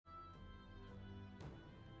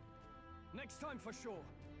Next time for sure.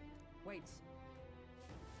 Wait.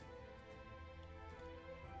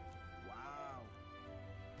 Wow.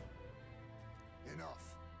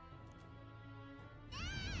 Enough.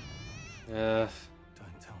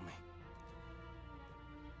 Don't tell me.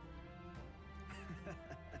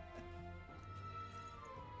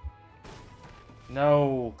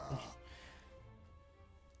 No.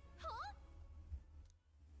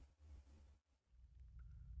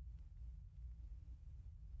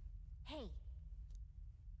 Hey.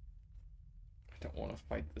 I don't want to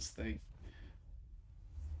fight this thing.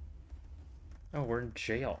 Oh, we're in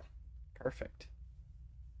jail. Perfect.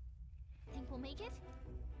 Think we'll make it?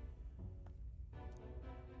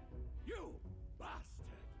 You bastard!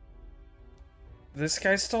 This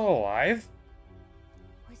guy's still alive?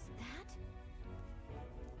 Was that?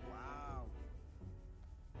 Wow.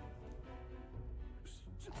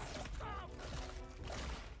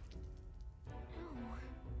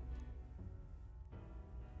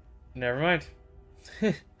 No. Never mind.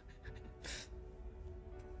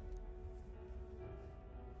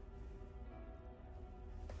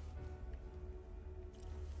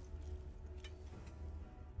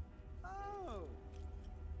 Oh.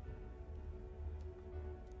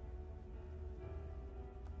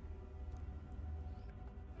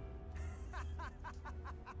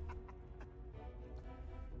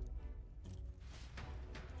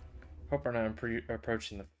 Hope we're not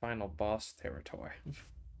approaching the final boss territory.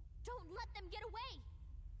 Don't let them get away.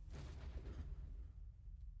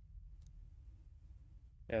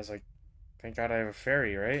 Yeah, it's like, thank God I have a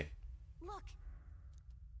fairy, right? Look.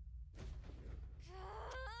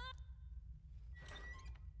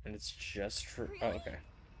 And it's just for... Really? Oh, okay.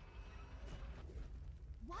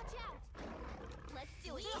 Watch out. Let's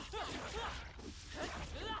do it.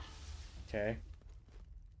 Okay.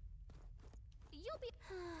 You'll be.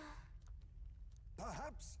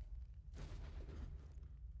 Perhaps.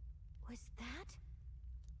 Was that?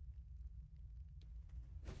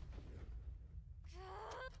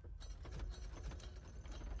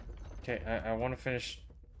 Okay, I want to finish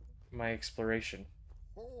my exploration.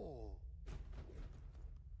 Oh.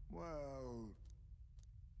 Well.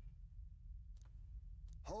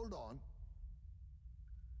 Hold on.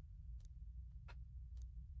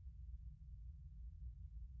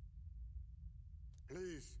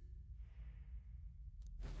 Please.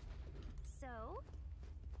 So?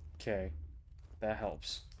 Okay, that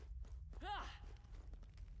helps.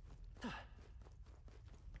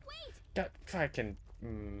 Wait. That fucking...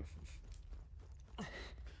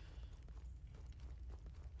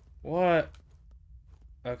 What?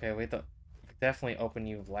 Okay, wait, definitely open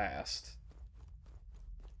you last.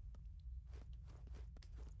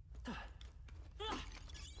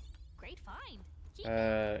 Great find. Keep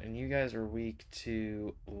it. And you guys are weak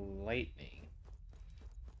to lightning.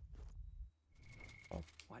 Oh,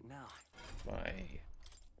 What now? my,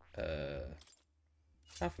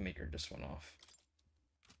 coffee maker just went off.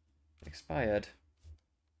 Expired.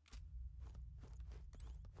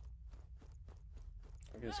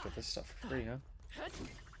 I just get this stuff for free, huh?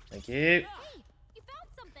 Thank you. Hey, you found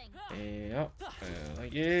something. Yep.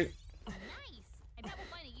 Thank you. Nice. I bet we'll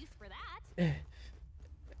find a use for that.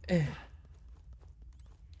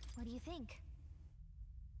 What do you think?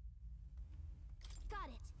 Got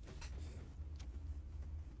it.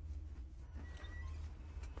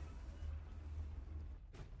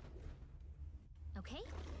 Okay.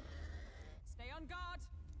 Stay on guard.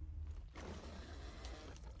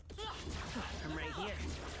 I'm right here.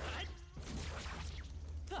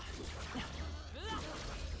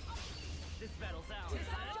 This battle's ours.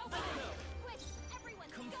 Quick, everyone,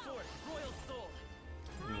 Come go. forth, royal soul.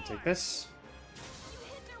 I'm gonna take this. You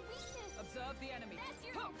hit their weakness. Observe the enemy. That's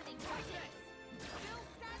your opening target. Still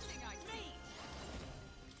standing, I see.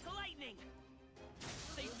 The lightning.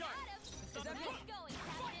 Stay Got sharp. him. Is that Nice it? going, Right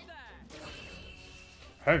Captain. there.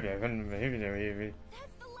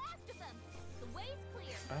 That's the last of them. The way's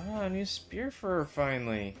clear. Ah, a new spear for her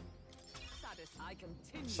finally. I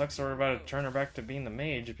continue. Sucks that we're about to turn her back to being the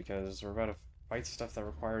mage because we're about to fight stuff that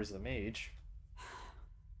requires the mage.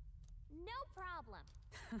 No problem.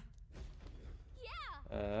 Yeah.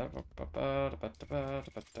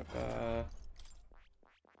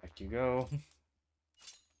 Back you go.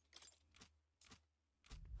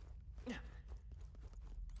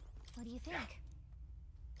 What do you think?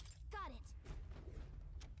 Got it.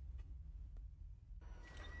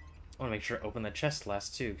 I want to make sure I open the chest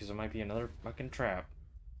last too, because there might be another fucking trap.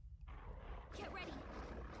 Get ready.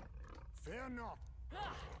 Fear not.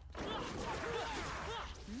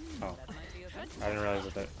 Oh, That might be a bit. I didn't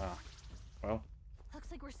realize that. Ah, well, Looks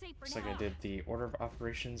like we're safe for looks now. like I did the order of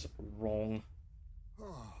operations wrong.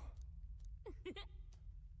 Oh.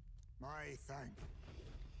 My thank.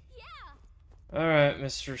 Yeah. Alright,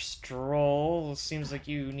 Mr. Stroll. Seems like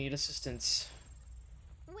you need assistance.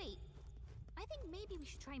 Wait. I think maybe we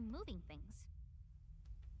should try moving things.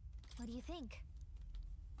 What do you think?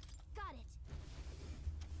 Got it.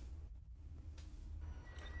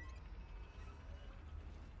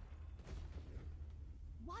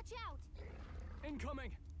 Watch out.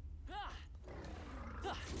 Incoming! Ah!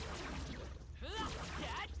 Ah! Ah!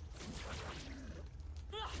 Dad!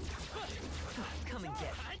 Ah! Come and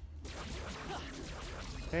get it.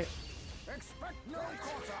 Okay. Expect no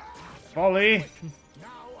quarter. Volley!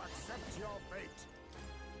 Now accept your fate.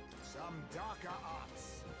 Some darker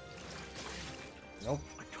arts. Nope.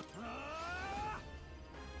 Ah!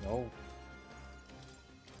 No.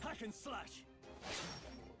 Hack and slash!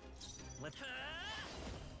 Let's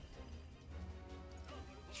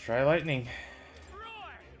Try lightning.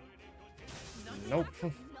 roar! Nope.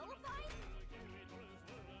 Nullified?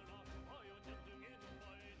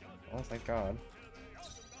 Oh, thank God.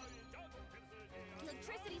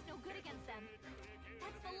 Electricity's no good against them.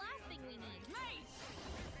 That's the last thing we need. Mate!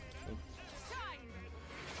 Shine!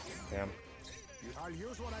 Damn. I'll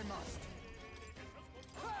use what I must.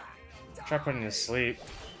 Try putting you to sleep.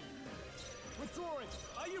 Withdrawing!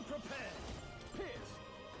 Are you prepared? Pierce!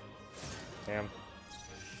 Damn. I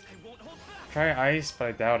won't hold back! Try ice, but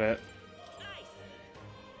I doubt it. Nice!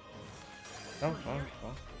 Oh,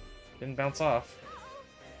 well. Didn't bounce off.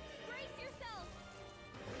 Brace yourself.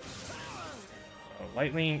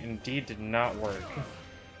 Lightning indeed did not work.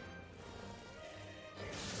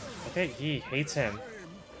 Okay, he hates him.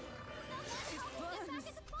 It's back in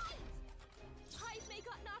the fight. High's May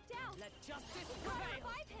got knocked out. Let justice Gotta prevail!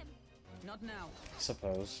 revive him. Not now.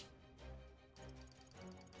 Suppose.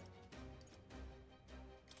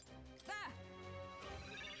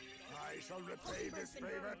 I shall repay this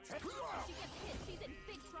favor. She gets hit. She's in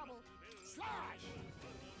big trouble. Slash!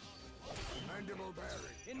 Mandible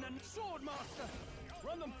bearing. In the sword master!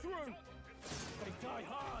 Run them through! They die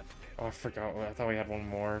hard! Oh, I forgot. I thought we had one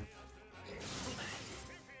more.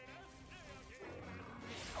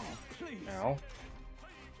 Please! Ow.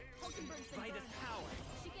 By this power!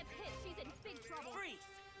 She gets hit. She's in big trouble. Freeze!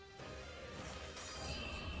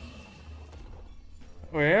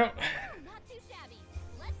 Well. Not too shabby.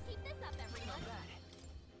 Let's keep this up, everyone.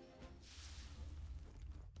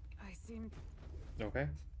 I seem... Okay.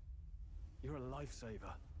 You're a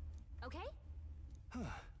lifesaver. Okay?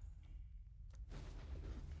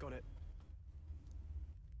 Got it.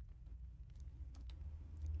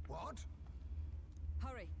 What?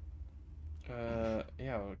 Hurry!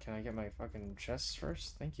 Yeah, well, can I get my fucking chests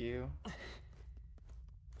first? Thank you.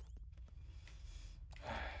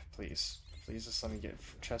 Please. Please just let me get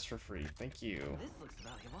chests for free. Thank you. This looks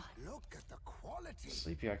valuable. Look at the quality.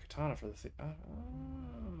 Sleepy Eye Katana for the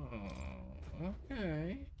oh,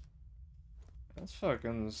 okay. That's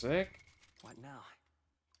fucking sick. What now?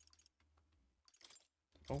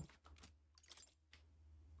 Oh.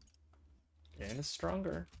 And it's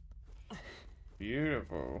stronger.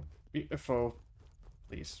 Beautiful. Beautiful.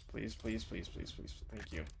 Please, please, please, please, please, please.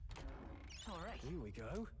 Thank you. Alright. Here we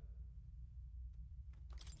go.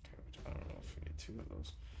 Okay, I don't know if we need 2 of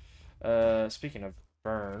those. Speaking of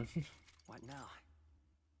burn. What now?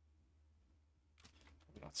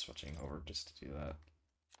 I'm not switching over just to do that.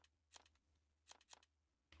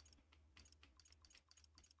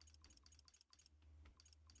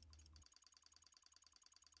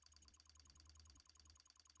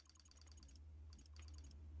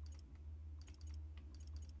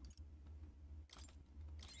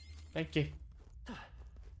 Thank you.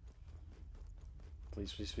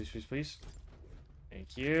 Please, please, please, please, please.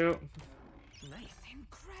 Thank you. Nice.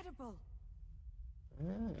 Incredible.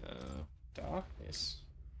 Oh, darkness.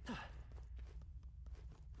 Okay,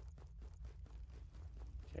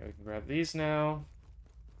 we can grab these now.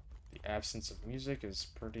 The absence of music is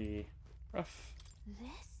pretty rough.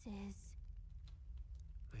 This is...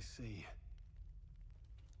 I see.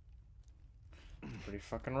 Pretty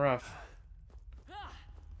fucking rough.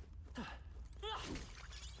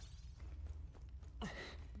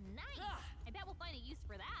 nice. I bet we'll find a use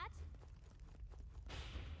for that.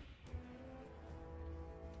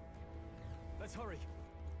 Let's hurry.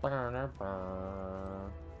 Burner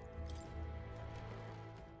burn.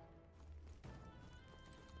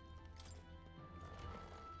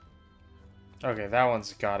 Okay, that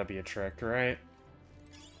one's gotta be a trick, right?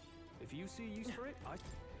 If you see use for it, I...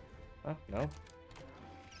 Oh, no. Nice.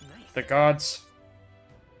 The gods.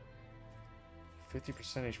 50%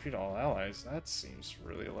 HP to all allies. That seems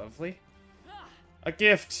really lovely. A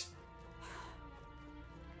gift!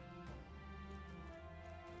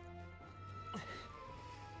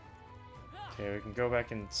 Okay, we can go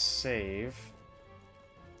back and save.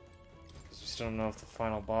 Because we still don't know if the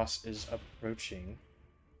final boss is approaching.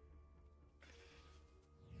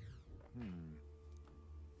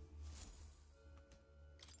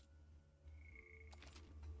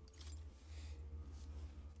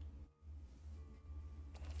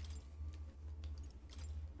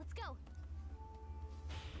 Let's go.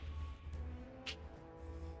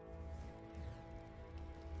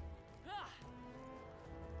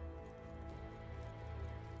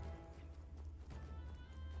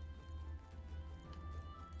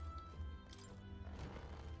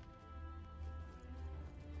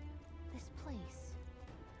 This place.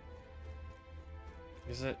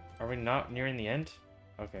 Is it? Are we not nearing the end?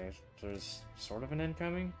 Okay, so there's sort of an end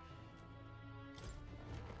coming?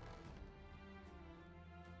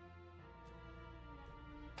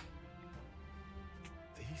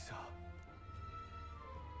 These are...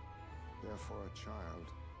 They're for a child.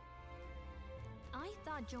 I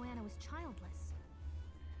thought Joanna was childless.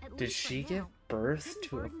 At Did least for she give now. birth Didn't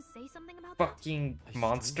to a Burden say something about that? fucking a strange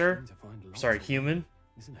monster? thing to find lots Sorry, of, human?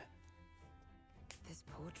 Isn't it? This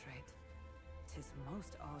portrait, 'tis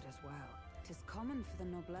most odd as well. 'Tis common for the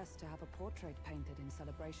noblesse to have a portrait painted in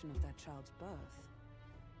celebration of their child's birth.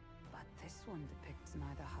 But this one depicts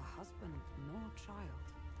neither her husband nor child.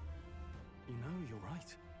 You know, you're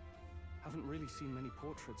right. Haven't really seen many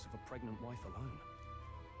portraits of a pregnant wife alone.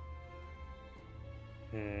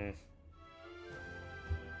 Hmm.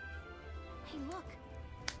 Hey, look.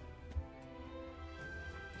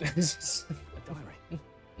 A diary.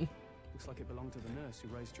 Looks like it belonged to the nurse who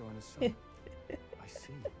raised Joanna's son. I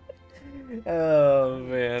see. Oh,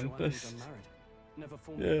 man. Joanna was unmarried. Never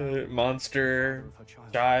formed a vow with the Monster, father of her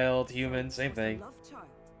child. child, human, same Was a thing. love child.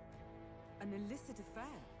 An illicit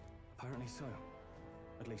affair. Apparently so.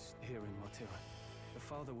 At least here in Martira. The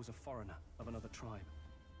father was a foreigner of another tribe.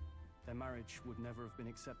 Their marriage would never have been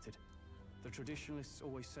accepted. The traditionalists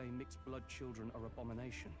always say mixed blood children are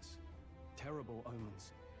abominations. Terrible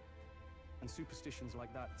omens. And superstitions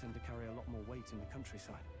like that tend to carry a lot more weight in the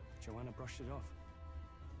countryside. Joanna brushed it off.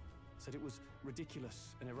 Said it was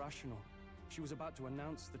ridiculous and irrational. She was about to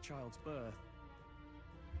announce the child's birth.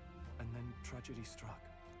 And then tragedy struck.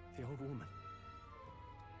 The old woman.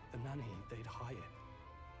 The nanny they'd hired.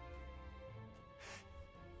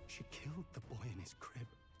 She killed the boy in his crib.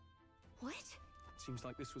 What? Seems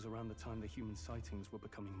like this was around the time the human sightings were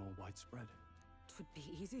becoming more widespread. It would be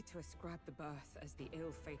easy to ascribe the birth as the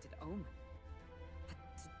ill-fated omen. But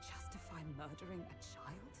to justify murdering a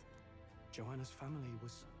child? Joanna's family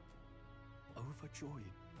was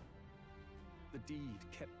overjoyed. The deed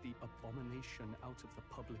kept the abomination out of the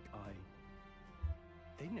public eye.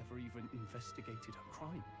 They never even investigated her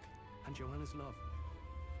crime. And Joanna's love,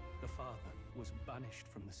 the father, was banished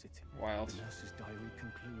from the city. Wild. The nurse's diary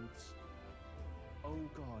concludes, "Oh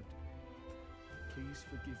God, please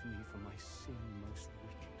forgive me for my sin most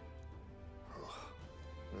wicked."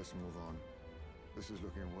 Let's move on. This is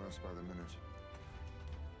looking worse by the minute.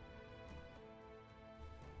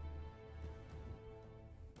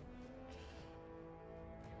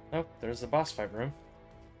 Oh, there's the boss fight room.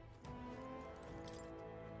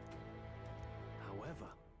 However,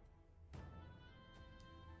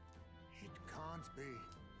 It can't be.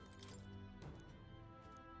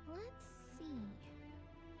 Let's see.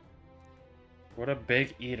 What a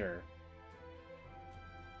big eater.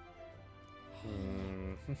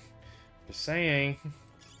 Hmm. Just saying.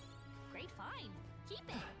 Great find. Keep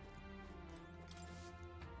it.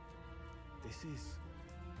 this is...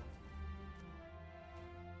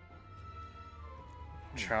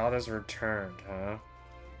 Child has returned, huh?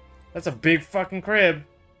 That's a big fucking crib.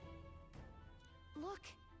 Look.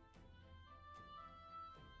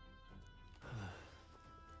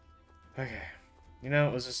 Okay. You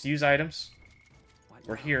know, let's just use items. Right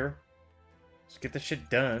We're now. here. Let's get this shit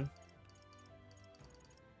done.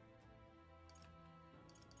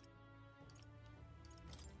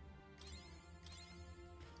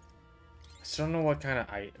 I still don't know what kind of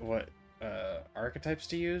archetypes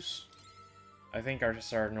to use. I think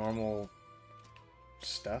just our normal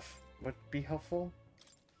stuff would be helpful.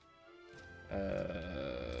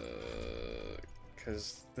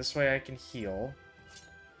 Because this way I can heal.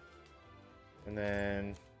 And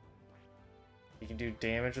then you can do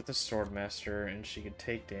damage with the Swordmaster, and she could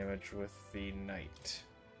take damage with the Knight.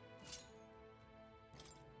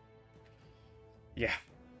 Yeah.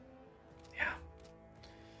 Yeah.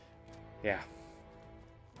 Yeah.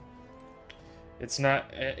 It's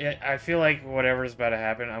not... I feel like whatever's about to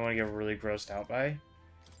happen, I'm gonna get really grossed out by.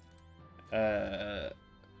 I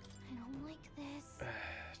don't like this.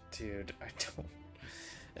 Dude, I don't...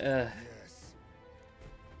 Yes.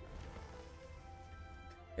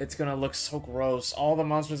 it's gonna look so gross. All the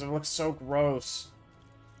monsters look so gross.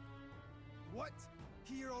 What?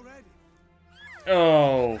 Here already?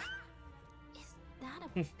 Oh. Is that a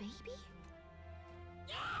baby?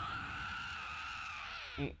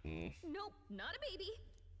 Nope, not a baby.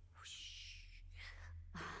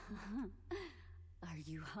 Are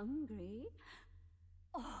you hungry?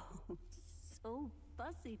 Oh, so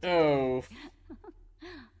fuzzy. Oh.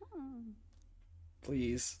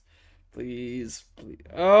 Please. Please. Please.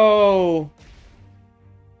 Oh.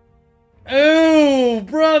 Oh,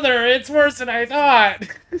 brother, it's worse than I thought.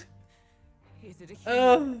 Is it a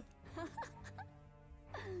Oh.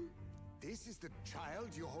 This is the child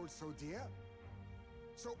you hold so dear?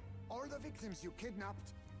 So, all the victims you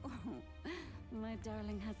kidnapped? Oh, my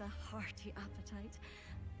darling has a hearty appetite.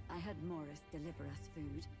 I had Morris deliver us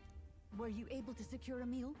food. Were you able to secure a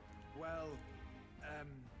meal? Well,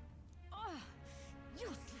 Ah,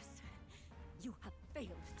 useless! You have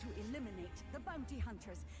failed to eliminate the bounty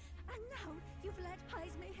hunters, and now you've let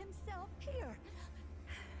Heisme himself here.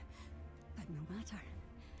 But no matter.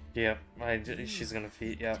 Yeah, she's gonna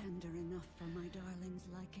feed. Yeah. Tender enough for my darling's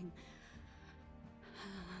liking.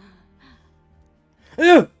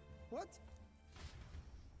 Ew! what?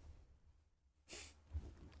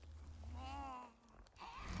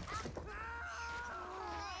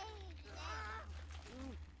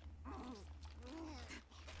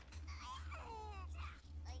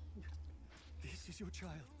 This is your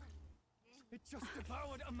child. It just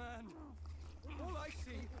devoured a man. All I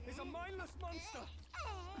see is a mindless monster.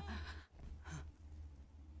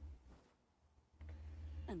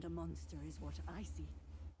 And a monster is what I see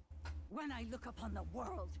when I look upon the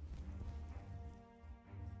world.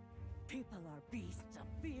 People are beasts of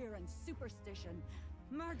fear and superstition,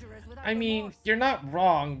 murderers without I mean, remorse. you're not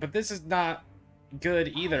wrong, but this is not good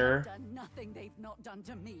I either. have done nothing they've not done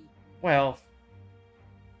to me. Well,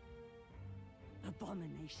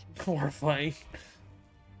 Abomination. horrifying.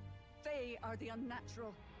 They are the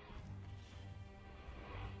unnatural.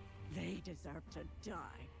 They deserve to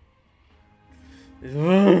die.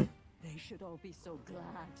 Ugh. They should all be so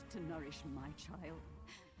glad to nourish my child.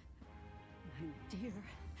 My dear,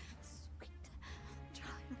 sweet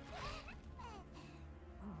child.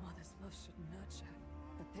 A mother's love should nurture,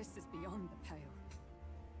 but this is beyond the pale.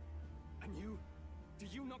 And you? Do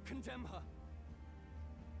you not condemn her?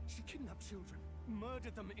 She kidnapped children,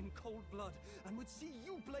 murdered them in cold blood, and would see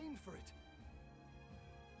you blamed for it.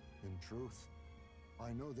 In truth,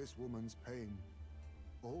 I know this woman's pain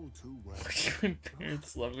all too well. My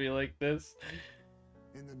parents love me like this.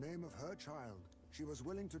 In the name of her child, she was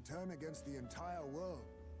willing to turn against the entire world.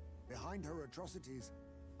 Behind her atrocities,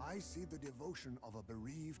 I see the devotion of a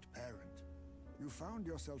bereaved parent. You found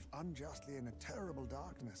yourself unjustly in a terrible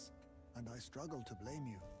darkness, and I struggle to blame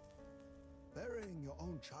you. Burying your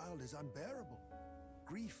own child is unbearable.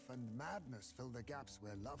 Grief and madness fill the gaps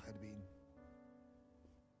where love had been.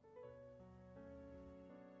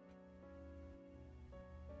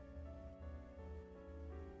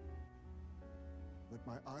 But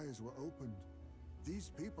my eyes were opened. These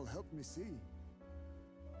people helped me see.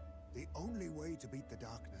 The only way to beat the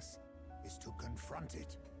darkness is to confront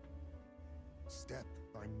it. Step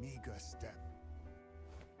by meager step.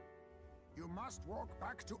 You must walk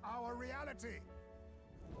back to our reality.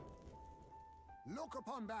 Look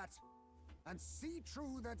upon that and see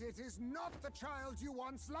true that it is not the child you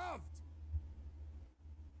once loved.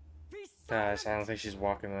 Guys, I don't think she's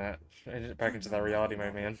walking that back into that reality, my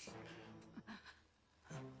man.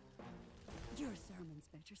 Your sermons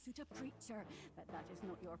better suit a preacher, but that is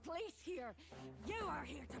not your place here. You are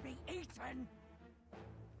here to be eaten.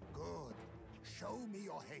 Good. Show me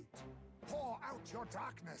your hate. Pour out your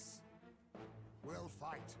darkness. We'll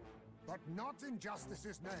fight, but not in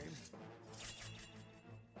justice's name.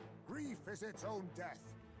 Grief is its own death,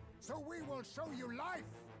 so we will show you life.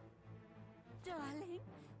 Darling,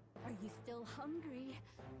 are you still hungry?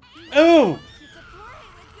 Oh! You to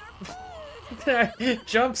play with your food.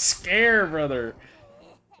 Jump scare, brother.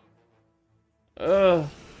 Ugh.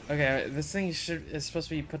 Okay, this thing is supposed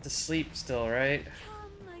to be put to sleep still, right?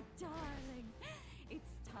 Come, my darling.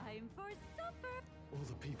 It's time for supper. All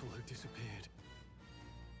the people who disappeared.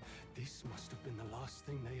 This must have been the last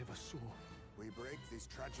thing they ever saw. We break this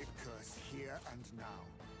tragic curse here and now.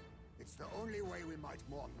 It's the only way we might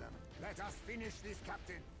mourn them. Let us finish this,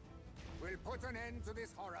 Captain. We'll put an end to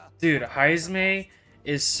this horror. Dude, Heisme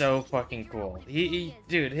is so fucking cool.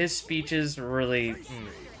 Dude, his speeches really.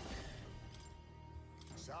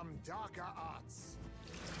 Some darker arts.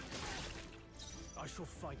 I shall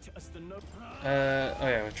fight as the no. Oh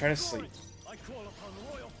yeah, try to sleep. I call upon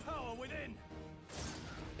royal power within.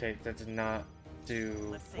 Okay, that did not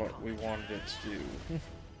do what we wanted it to do.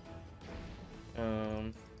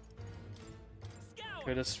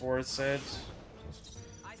 Could have swore it said.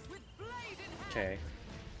 Okay.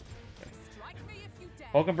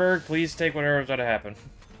 Hulkenberg, please take whatever's about to happen.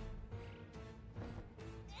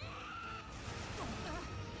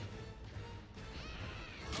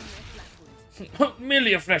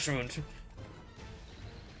 Merely a flesh wound.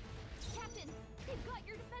 Captain, they've got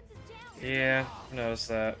your defenses down. Yeah, noticed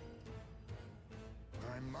that.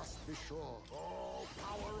 I must be sure. Oh,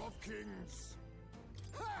 power of kings!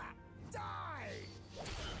 Ha! Die!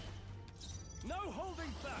 No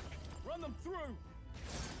holding back! Run them through!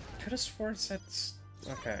 Could have sworn it said.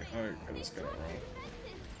 Okay, alright, I just got it wrong.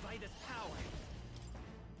 Vitus power.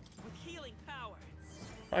 With healing power.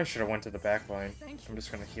 I should have went to the back line. I'm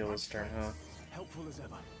just gonna heal this turn, huh? Helpful as ever.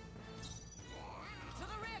 To the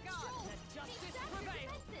rear guard. Let justice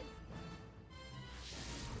prevail.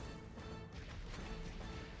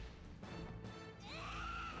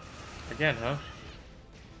 Again, huh?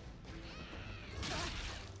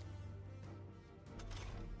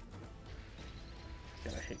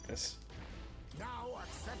 God, I hate this. Now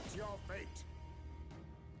accept your fate.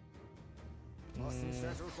 Mustn't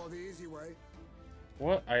settle for the easy way.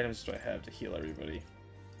 What items do I have to heal everybody?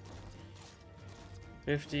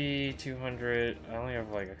 50, 200. I only have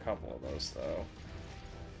like a couple of those though.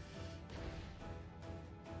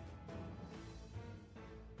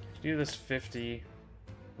 Do this 50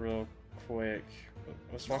 real quick.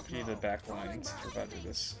 Let's walk you to the back line since we're about to do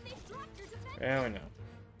this. Yeah, we know.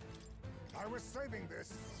 I was saving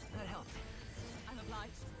this. That helped. I'm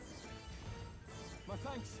obliged. My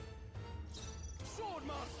thanks.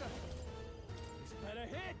 Swordmaster! This better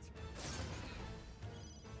hit!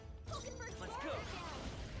 Let's go.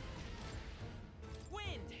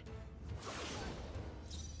 Wind.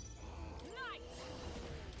 Night.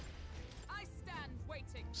 I stand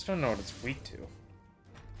waiting. Just don't know what it's weak to.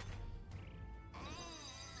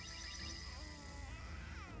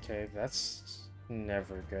 Okay, that's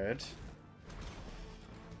never good.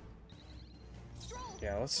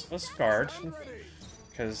 Yeah, let's guard,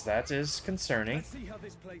 because that is concerning. Let's see how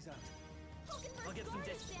this plays out. I'll get some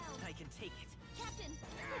distance. I can take it. Captain,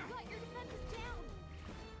 we've got your defenses down.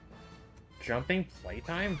 Jumping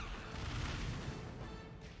playtime?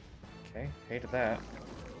 Okay, hated that.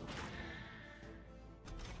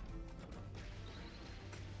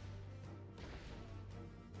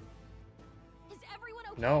 Is everyone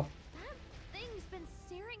okay? No. That thing's been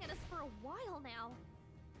staring at us for a while now.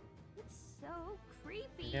 It's so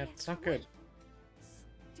creepy. Yeah, it's not good.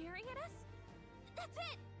 Staring at us? That's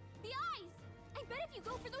it! The eyes! I bet if you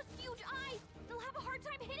go for those huge eyes, they'll have a hard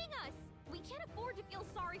time hitting us. We can't afford to feel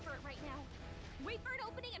sorry for it right now. Wait for an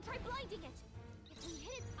opening and try blinding it. If we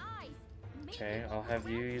hit its eyes, maybe Okay, it I'll won't have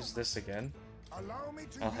look you around use so this again. Allow me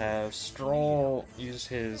to I'll have Stroll use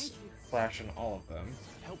his flash on all of them.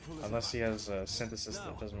 Helpful as Unless ever. he has a synthesis Now,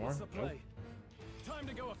 that does more. what's the Nope. play? Time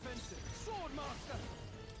to go offensive. Swordmaster!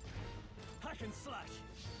 Hack and slash!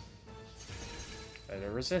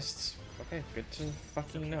 Better resists. Okay, good to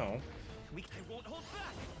fucking know. I won't hold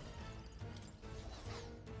back.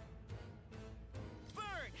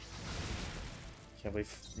 Burn. Can't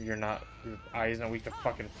believe your eye's not weak to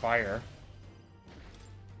fucking fire.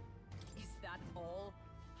 Is that all?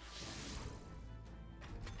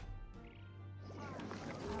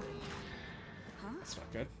 That's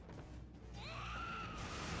not good. Is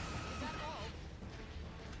that all?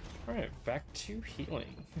 Alright, back to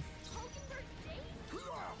healing. Hulkenberg's days? She's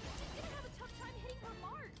gonna have a tough time hitting her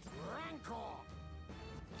mark. Rancor!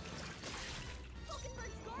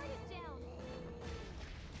 Hulkenberg's guard is down.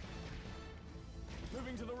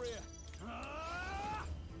 Moving to the rear. Ah!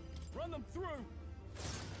 Run them through!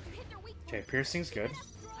 You hit their weak Okay, point. piercing's good.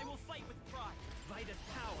 I will fight with pride. Vitus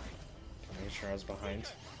power. Make sure I was behind.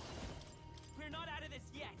 We're not out of this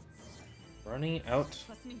yet. Running out.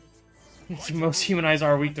 Trust me. Most human eyes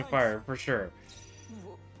are weak to fire, for sure.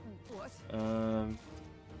 What?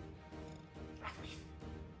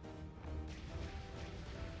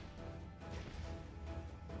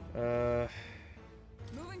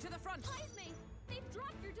 Moving to the front. Heisme, they've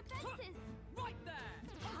dropped your defenses. Right there.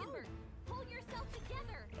 Hulkenberg, pull yourself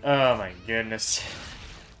together. Oh my goodness.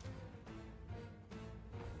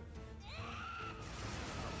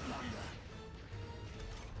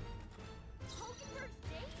 Hulkenberg's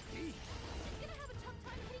days? She's gonna have a tough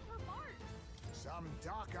time hitting her marks. Some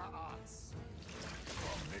darker arts.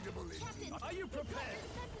 Formidable Captain, indeed. Are you we've got prepared? your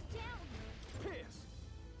defenses down. Pierce!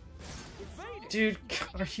 Evade it! Dude,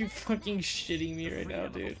 are you fucking shitting me right now,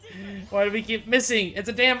 dude? Why do we keep missing? It's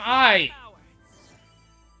a damn eye! Power.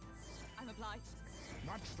 I'm obliged.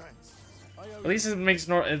 Much thanks. At least it makes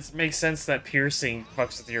sense that piercing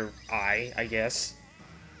fucks with your eye, I guess.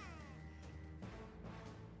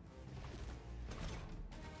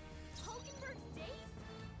 Hulkenberg's dazed?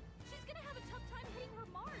 She's gonna have a tough time hitting her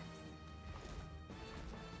marks.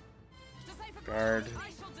 Guard. I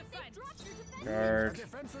shall defend. Guard.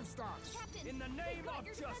 Defensive stance. Captain, In the name got of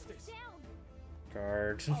your defenses justice. down.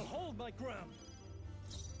 Guard. I'll hold my ground.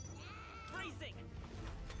 Freezing.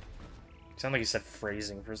 Sound like you said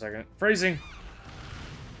phrasing for a second. Phrasing!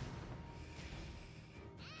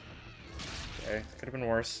 Okay, could have been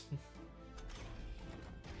worse.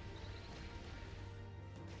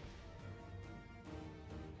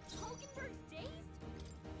 Hulkenberg's dazed?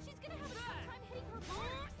 She's gonna have a tough time hitting her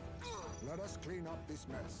marks. Let us clean up this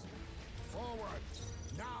mess. Forward.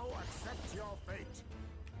 Now accept your fate.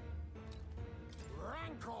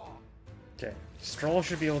 Rancor. Okay, Stroll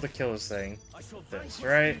should be able to kill this thing. I shall This, vanquish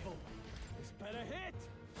right? evil. This better hit.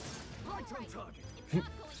 Right on target. It's not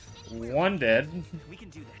going anywhere. One dead. We can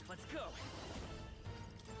do that. Let's go.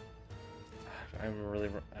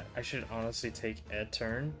 I should honestly take a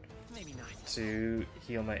turn Maybe not. to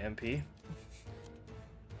heal my MP.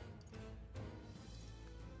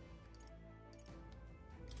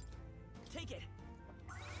 Take it.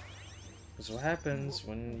 This is what happens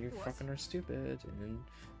when you fucking are stupid and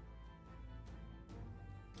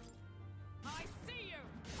I see you.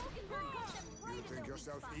 Hulkenberg got them right You at think their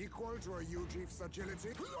yourself weak spot. equal to a UG's agility?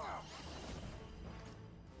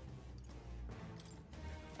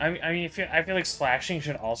 I mean, I feel like slashing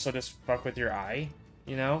should also just fuck with your eye,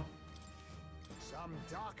 you know? Some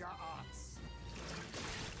darker arts.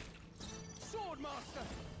 Swordmaster.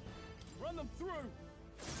 Run them through.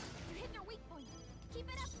 You hit their weak point. Keep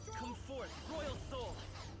it up, Stroll. Come forth, royal soul.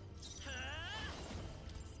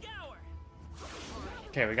 Scour.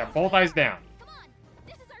 Okay, we got both eyes down. Come on.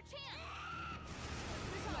 This is our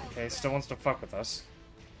chance. Okay, still wants to fuck with us.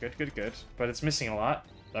 Good, good, good. But it's missing a lot.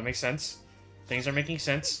 That makes sense. Things are making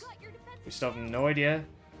sense. Got your defenses We still have no idea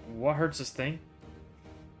what hurts this thing.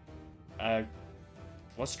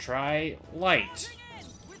 Let's try light.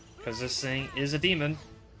 Because this thing is a demon.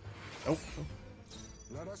 Nope.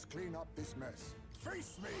 Let us clean up this mess.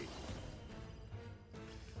 Face me!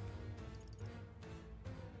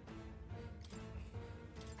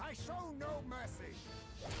 I show no mercy.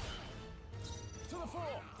 To the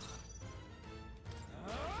fore.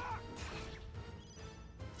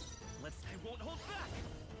 I won't hold back.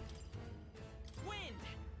 Wind.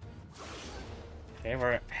 Okay,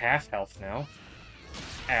 we're at half health now.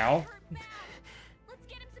 Ow. hurt bad. Let's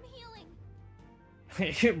get him some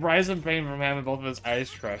healing. Rise in pain from having both of his eyes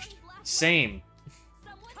crushed. Same.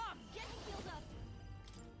 Someone get him healed up.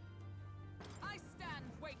 I stand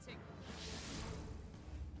waiting.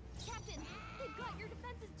 Captain, they've got your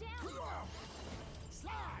defenses down.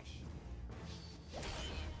 Slash!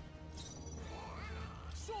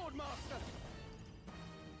 Swordmaster.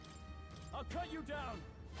 I'll cut you down.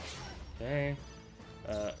 Okay.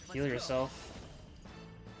 Heal yourself.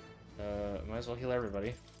 Might as well heal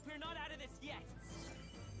everybody. We're not out of this yet.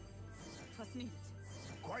 Was needed.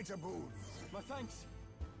 Quite a boon. My thanks.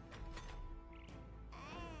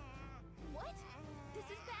 What? This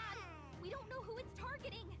is bad. We don't know who it's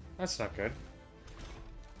targeting. That's not good.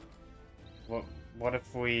 What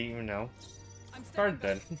if we, you know, I'm guard stepping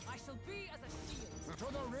then? back. I shall be as a shield. To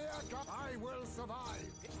the rear, I will survive.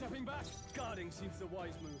 Stepping back. Guarding seems the wise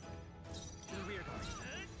move. To the rear guard.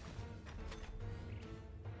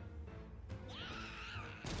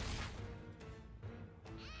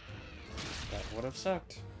 That would have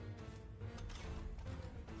sucked.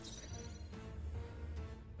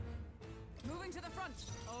 Moving to the front.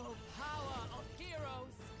 Oh, power of heroes.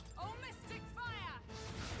 Oh, mystic fire.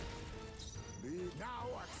 Be now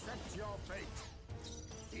accept your fate.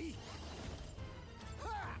 Eat.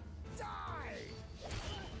 Ha! Die!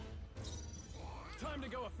 Time to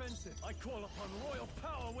go offensive. I call upon royal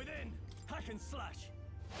power within. Hack and slash.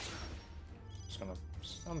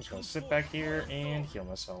 I'm just gonna sit back here and heal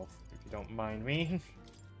myself, if you don't mind me.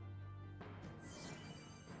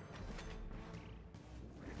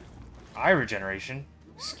 Eye regeneration?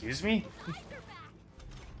 Excuse me? Eyes are back.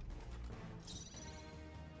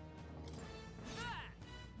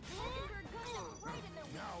 Hulkenberg got them right in their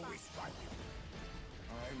weak Now spot. we strike.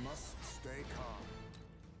 I must stay calm.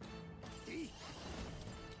 Eat.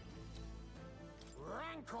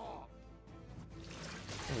 Rancor!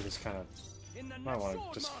 We just kind of In the might want to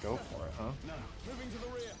sword just master. go for it, huh? No, moving to the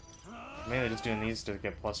rear. Mainly just doing these to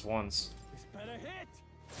get +1s. This better hit.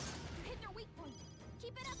 You hit their weak point.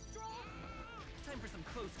 Keep it up, Stroll. Time for some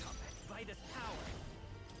close combat. Vitus power.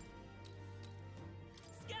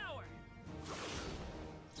 Scour.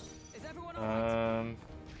 Is everyone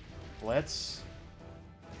let's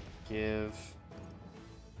give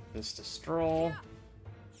this to Stroll.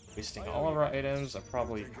 Wasting all of our items. That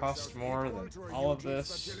probably cost more than all of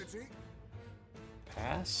this.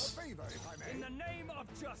 Pass. In the name of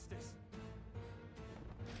justice.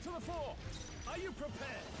 To the fore. Are you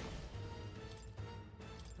prepared?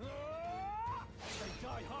 They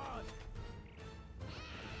die hard.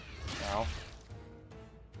 Ow.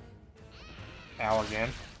 Ow again.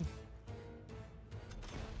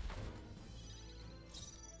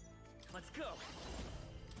 Let's go.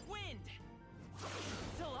 Wind.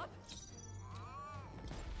 Still up?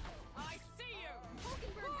 I see you.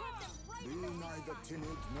 Hulkenberg got them right Be in the neither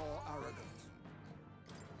timid nor arrogant.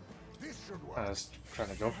 This should work. I was trying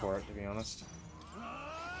to go for it, to be honest.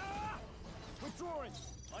 Withdrawing.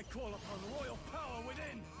 I call upon royal power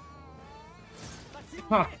within. That's it.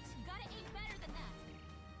 Huh. You gotta aim better than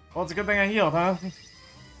that. Well, it's a good thing I healed, huh?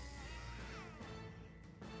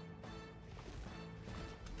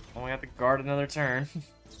 Only have to guard another turn.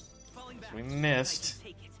 Falling back. We missed.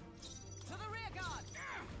 Take it. To the rear guard.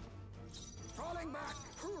 Falling back.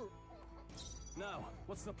 Now,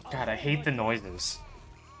 what's the God, I hate the noises.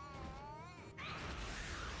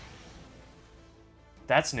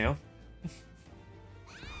 That's new.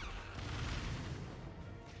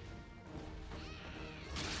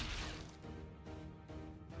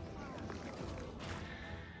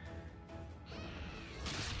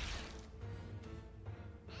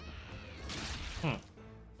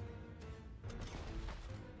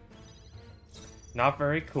 Not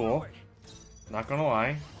very cool. Not gonna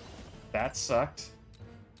lie. That sucked.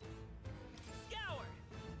 Scour.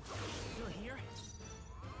 Still here.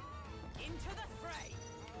 Into the fray.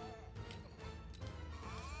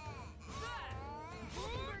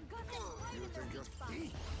 Hulkenberg got them right You in their think weak you're spot.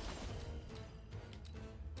 thief?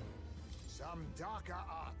 Some darker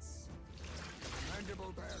arts.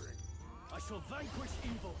 Commendable bearing. I shall vanquish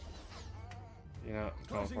evil. You know,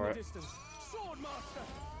 going Closing for the it. distance. Sword master.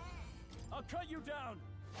 I'll cut you down.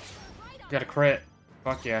 Right on. Got a crit.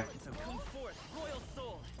 Fuck yeah. So come forth, royal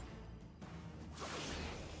soul.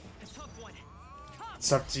 A tough one. Come.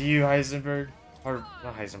 It's up to you, Heisenberg. Or,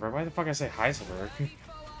 not Heisenberg. Why the fuck I say Heisenberg? Ready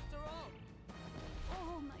foe after all.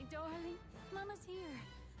 Oh, my darling. Mama's here.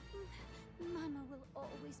 Mama will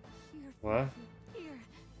always be here for What? you. Here.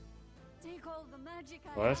 Take all the magic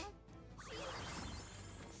I What? have.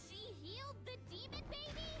 She healed the demon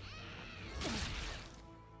baby?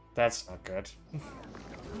 That's not good.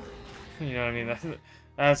 You know what I mean?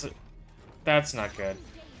 That's not good.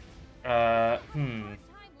 Time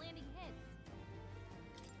landing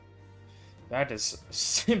hits. That is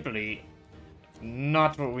simply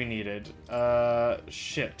not what we needed.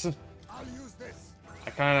 Shit. I'll use this.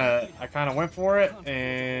 I kinda went for it,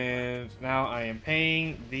 and now I am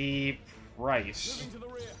paying the price. Moving to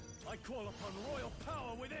the rear. I call upon royal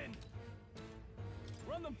power within.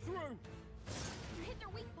 Run them through. You hit their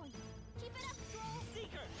weak point. Keep it up, Stroll.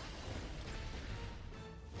 Seeker.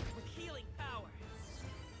 With healing power.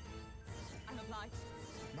 I'm obliged.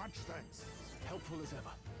 Much thanks. Helpful as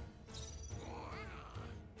ever.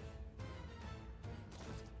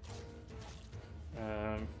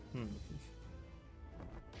 Hmm.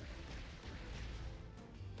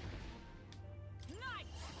 Knight.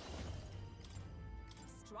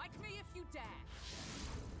 Strike me if you dare.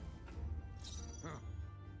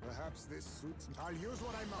 Perhaps this suits me. I'll use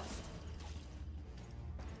what I must.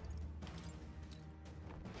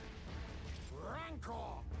 Rancor!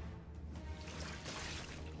 On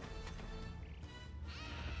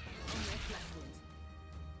your flesh wound.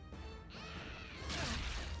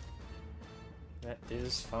 That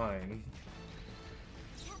is fine.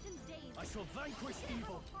 Captain's Days. I shall vanquish They have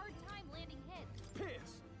evil. a hard time landing hits.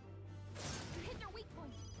 Pierce. You hit their weak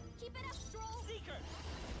point. Keep it up, Stroll. Seeker.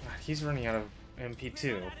 God, he's running out of MP We're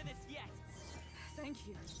too. not out of this yet. Thank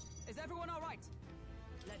you. Is everyone all right?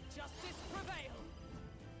 Let justice prevail.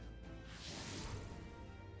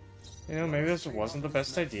 You know, maybe this wasn't the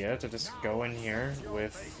best idea to just go in here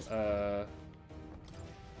with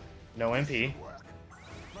no MP. Work.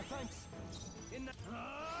 My thanks. In the...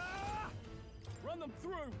 Run them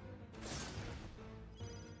through.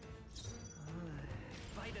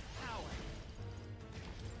 Vitus power.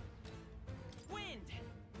 Wind.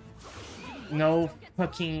 No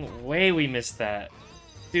fucking way we missed that.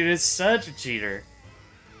 Dude, it's such a cheater.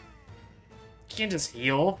 You can't just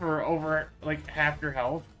heal for over, like, half your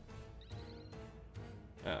health.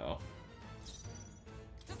 Uh-oh.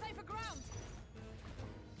 To safer ground.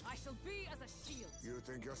 I shall be as a shield. You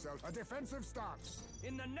think yourself a defensive stance.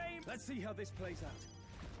 In the name... Let's see how this plays out.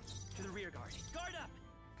 To the rear guard. Guard up.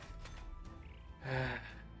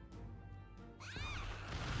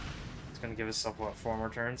 It's gonna give himself, what, 4 more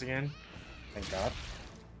turns again? Thank God.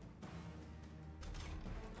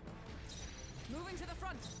 Moving to the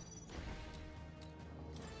front.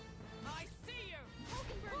 I see you.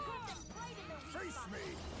 Face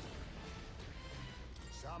me!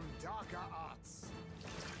 Some darker arts.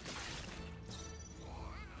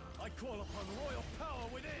 I call upon royal power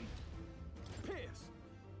within. Pierce.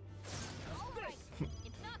 All right.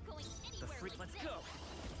 It's not going anywhere. Let's go.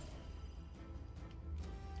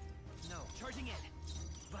 No, charging in.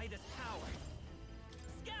 By this power.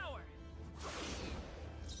 Scour.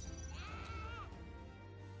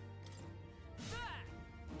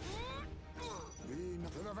 Lean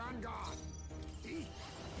to the vanguard. Eat.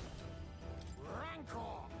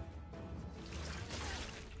 Rancor.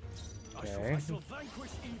 Okay. I shall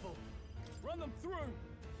vanquish evil. Run them through.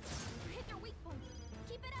 You hit their weak point.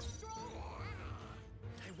 Keep it up, Stroll.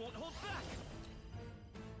 I won't hold back.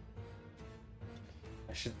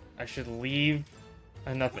 I should leave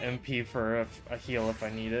enough MP for a heal if I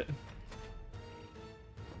need it.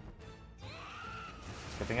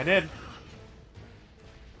 Good thing I did.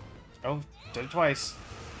 Oh, did it twice.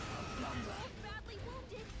 Badly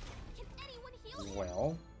wounded. Can anyone heal you?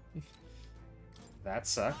 Well, that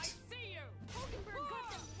sucked. See you. Hulkenberg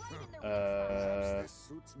got them right in their This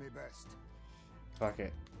suits me best. Fuck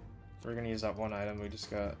it. We're gonna use that one item we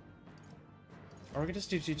just got. Or we could just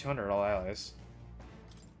do 200 all allies.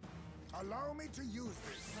 Allow me to use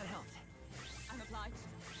this. That helped. I'm obliged.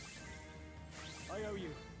 I owe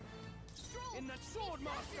you. Stroll. In that sword,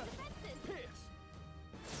 Smash master. their defenses. Pierce.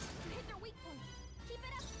 You hit their weak point. Keep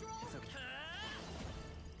it up, Stroll. It's okay.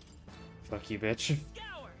 Fuck you, bitch.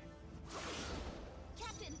 Scour.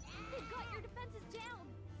 Captain, they've got your defenses down.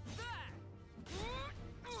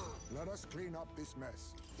 Let us clean up this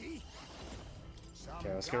mess. Eat. Some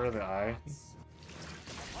Okay, let's get rid of the darker eye. arts.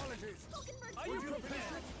 Apologies. Hulkenberg, Are you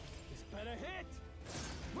prepared? This better hit.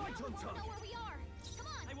 Right Now we on won't know target. where we are. Come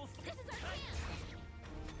on. I will This is our chance.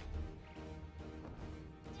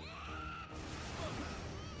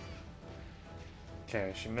 Okay,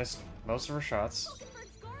 she missed most of her shots.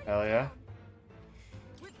 Hulkenberg's guard Hell is yeah. down.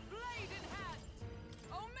 With blade in hand.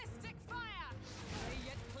 Oh, mystic fire. May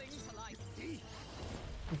yet cling to life. Eat.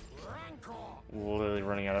 Rancor. Literally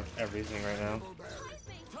running out of everything right now. Ties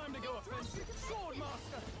me. Time to go offensive. Sword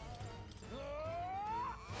master.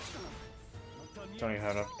 Not done yet. Don't even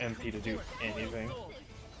have enough MP to do anything.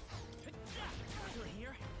 You're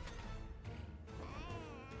here.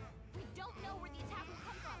 We don't know where the attack will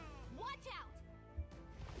come from. Watch out.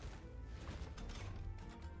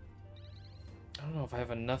 I don't know if I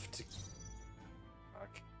have enough to...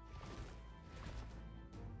 Fuck.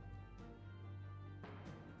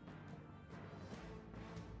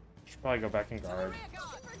 Should probably go back and guard. Rear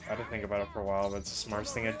guard. I had to think about it for a while, but it's the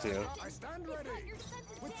smartest thing to do. I stand ready. Got your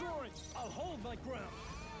defenses down. Withdrawing. I'll hold my ground.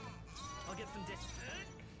 I'll get some distance.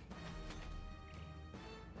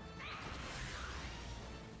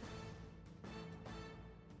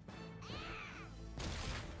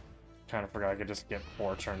 Kind of forgot I could just get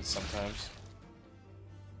 4 turns sometimes.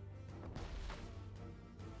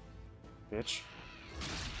 Bitch.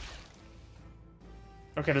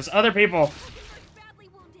 Okay, there's other people! Hulkenberg's badly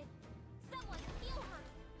wounded. Someone heal her.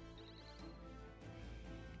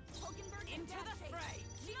 Hulkenberg in Into bad the shape. fray.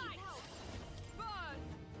 She needs help. Burn.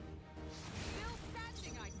 Still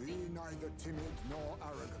standing, I Be see. neither timid nor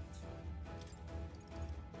arrogant.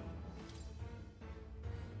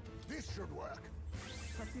 This should work.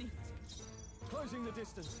 That's neat. Closing the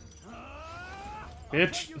distance.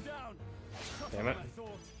 Bitch. Take you down. Tougher Damn it. than I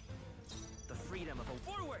thought. The freedom of a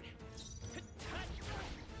forward.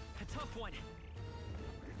 A tough one.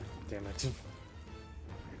 Damn it.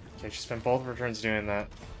 Okay, she spent both of her turns doing that.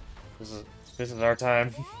 This is our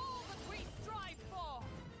time. For all that we strive for.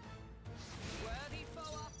 Worthy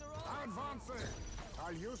foe after all. Advancing.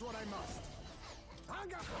 I'll use what I must.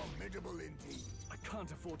 Formidable indeed. I can't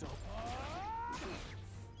afford to.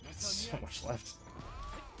 So much left.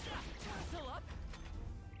 Still up.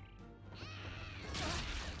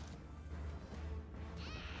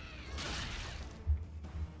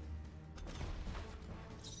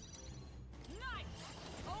 Night.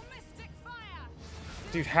 Oh, mystic fire.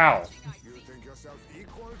 Dude, how? You think yourself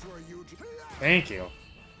equal to a huge... Thank you.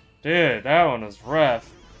 Dude, that one was rough.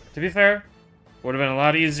 To be fair, would have been a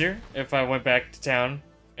lot easier if I went back to town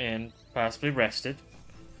and possibly rested.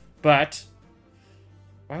 But,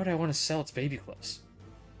 why would I want to sell its baby clothes?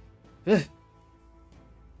 Ugh.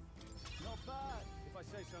 Not bad, if I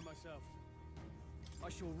say so myself. I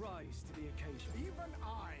shall rise to the occasion. Even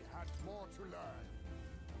I had more to learn.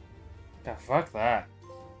 Yeah, fuck that.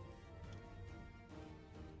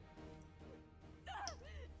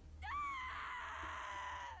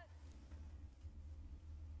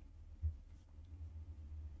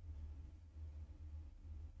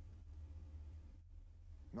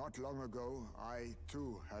 Not long ago, I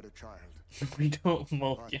too had a child. We don't But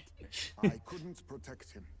mulligan. I couldn't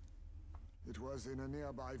protect him. It was in a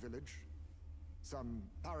nearby village. Some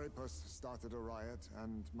paripus started a riot,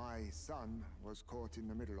 and my son was caught in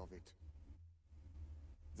the middle of it.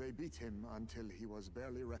 They beat him until he was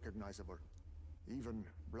barely recognizable. Even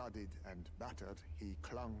bloodied and battered, he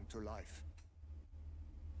clung to life.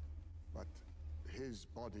 But his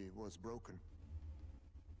body was broken.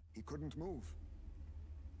 He couldn't move.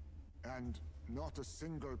 And not a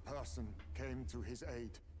single person came to his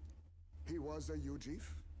aid. He was a Ujif,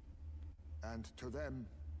 and to them,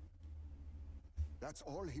 that's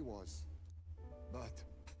all he was. But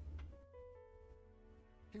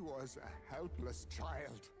he was a helpless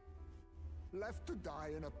child, left to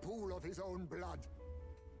die in a pool of his own blood.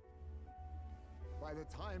 By the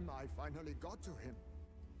time I finally got to him,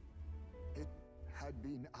 it had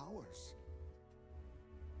been hours.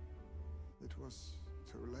 It was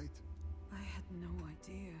too late. I had no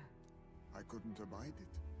idea. I couldn't abide it.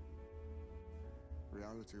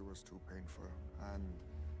 Reality was too painful, and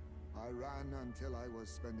I ran until I was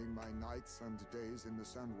spending my nights and days in the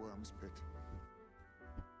sandworm's pit.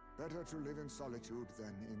 Better to live in solitude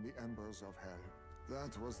than in the embers of hell.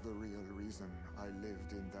 That was the real reason I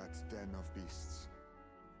lived in that den of beasts.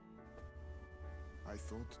 I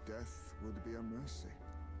thought death would be a mercy.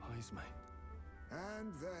 Heisme.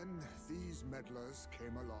 And then these meddlers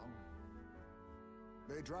came along.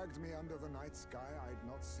 They dragged me under the night sky I'd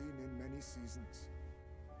not seen in many seasons.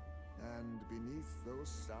 And beneath those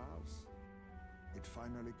stars, it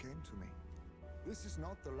finally came to me. This is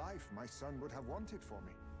not the life my son would have wanted for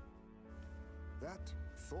me. That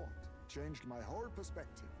thought changed my whole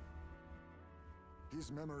perspective.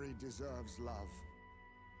 His memory deserves love,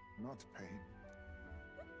 not pain.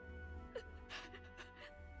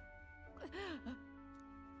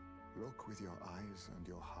 Look with your eyes and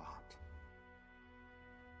your heart.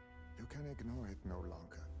 You can ignore it no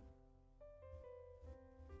longer.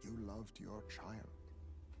 You loved your child,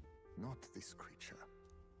 not this creature.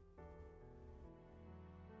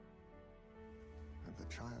 And the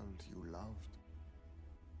child you loved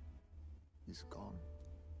is gone.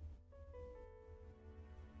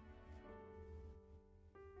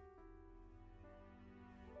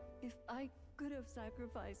 If I could have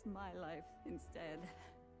sacrificed my life instead,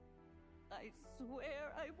 I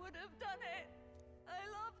swear I would have done it. I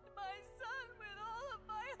loved my son with all of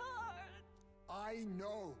my heart. I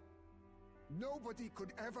know. Nobody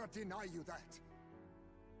could ever deny you that.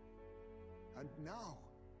 And now,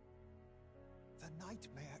 the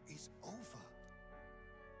nightmare is over.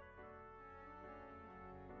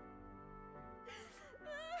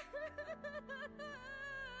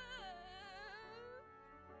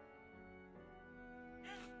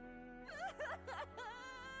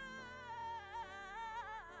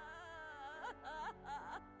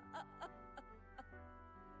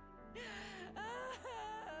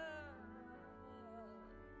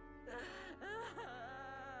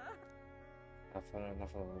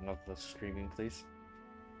 Enough of the screaming, please.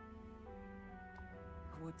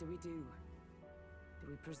 What do we do? Do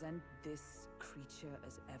we present this creature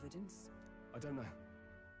as evidence? I don't know.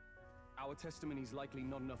 Our testimony is likely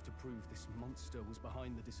not enough to prove this monster was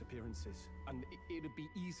behind the disappearances, and it'd be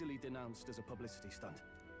easily denounced as a publicity stunt.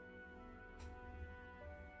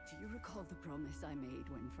 Do you recall the promise I made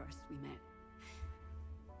when first we met?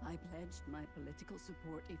 I pledged my political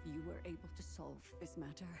support if you were able to solve this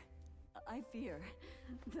matter. I fear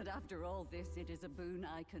that after all this, it is a boon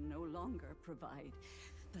I can no longer provide.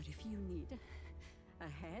 But if you need a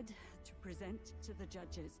head to present to the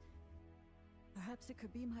judges, perhaps it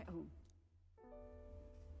could be my own.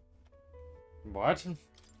 What?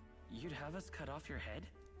 You'd have us cut off your head?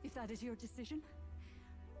 If that is your decision,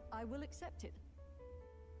 I will accept it.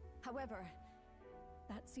 However,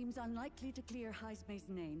 that seems unlikely to clear Heisme's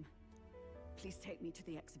name. Please take me to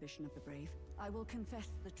the exhibition of the brave. I will confess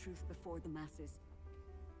the truth before the masses.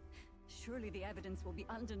 Surely the evidence will be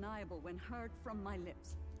undeniable when heard from my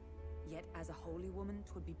lips. Yet as a holy woman,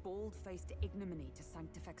 'twould be bald-faced ignominy to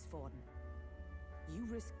sanctifex Forden. You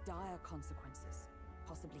risk dire consequences,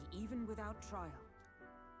 possibly even without trial.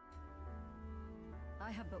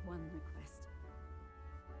 I have but one request.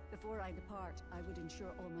 Before I depart, I would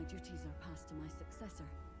ensure all my duties are passed to my successor.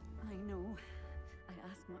 I know I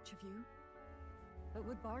ask much of you, but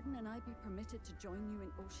would Barden and I be permitted to join you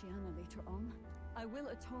in Oceania later on? I will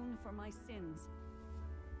atone for my sins.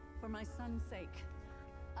 For my son's sake,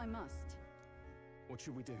 I must. What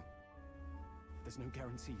should we do? There's no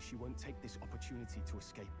guarantee she won't take this opportunity to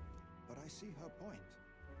escape. But I see her point.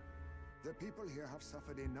 The people here have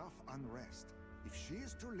suffered enough unrest. If she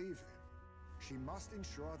is to leave them, She must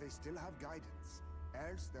ensure they still have guidance,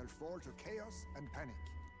 else they'll fall to chaos and panic.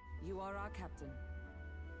 You are our captain.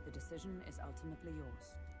 The decision is ultimately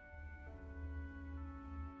yours.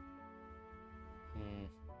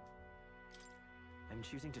 I'm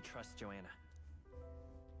choosing to trust Joanna.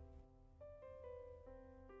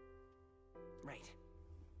 Right.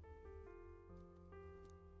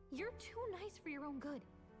 You're too nice for your own good.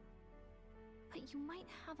 But you might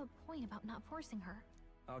have a point about not forcing her.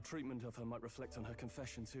 Our treatment of her might reflect on her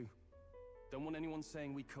confession too. Don't want anyone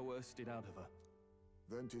saying we coerced it out of her.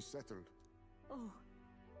 Then 'tis settled. Oh,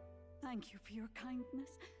 thank you for your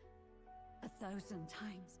kindness. 1,000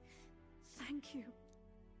 times. Thank you.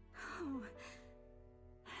 Oh,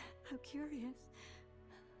 how curious.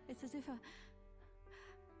 It's as if the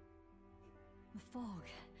fog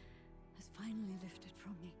has finally lifted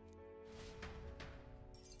from me.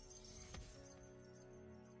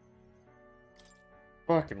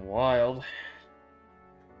 Fucking wild.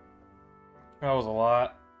 That was a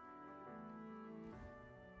lot.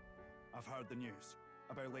 I've heard the news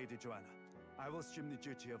about Lady Joanna. I will assume the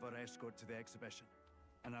duty of her escort to the exhibition,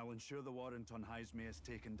 and I'll ensure the warrant on Heisme is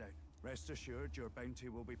taken down. Rest assured, your bounty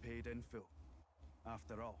will be paid in full.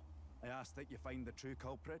 After all, I asked that you find the true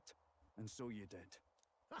culprit, and so you did.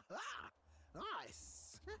 I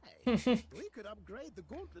say, we could upgrade the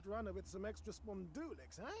gauntlet runner with some extra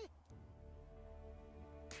spondulics, eh?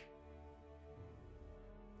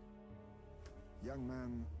 Young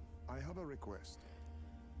man, I have a request.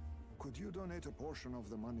 Could you donate a portion of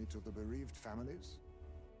the money to the bereaved families?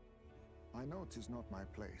 I know 'tis not my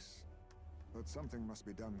place, but something must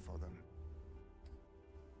be done for them.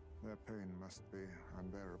 Their pain must be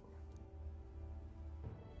unbearable.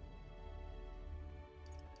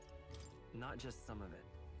 Not just some of it.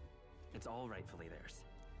 It's all rightfully theirs.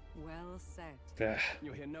 Well said. Yeah,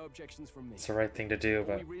 You'll hear no objections from me. it's the right thing to do, All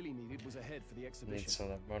but we really needed was a head for the need exhibition.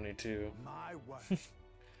 some of that money too. My word,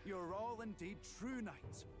 you're all indeed true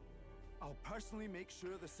knights. I'll personally make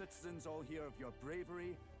sure the citizens all hear of your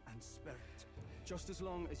bravery and spirit. Just as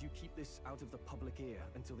long as you keep this out of the public ear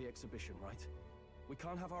until the exhibition, right? We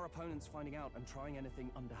can't have our opponents finding out and trying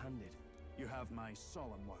anything underhanded. You have my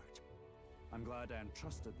solemn word. I'm glad I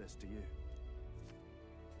entrusted this to you.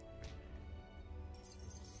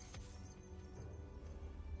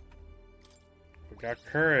 We got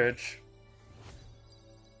courage.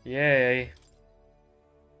 Yay.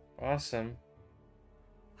 Awesome.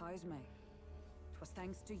 Heisme, 'twas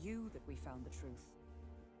thanks to you that we found the truth.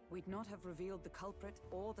 We'd not have revealed the culprit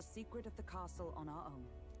or the secret of the castle on our own.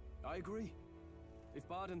 I agree. If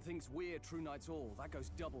Barden thinks we're true knights all, that goes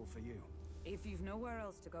double for you. If you've nowhere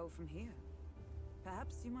else to go from here,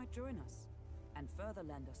 perhaps you might join us and further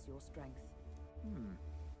lend us your strength.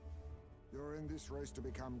 You're in this race to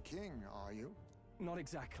become king, are you? Not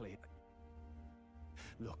exactly.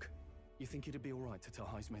 Look, you think it'd be alright to tell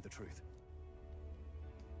Heisme the truth?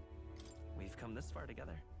 We've come this far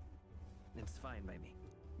together. It's fine by me.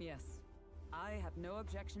 Yes, I have no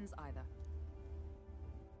objections either.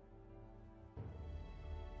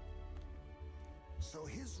 So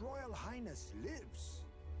His Royal Highness lives.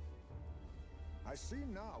 I see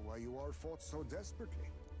now why you all fought so desperately.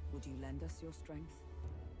 Would you lend us your strength?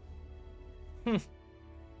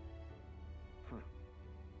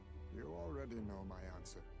 You already know my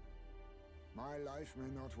answer. My life may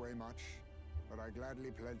not weigh much, but I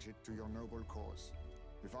gladly pledge it to your noble cause.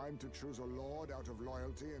 If I'm to choose a lord out of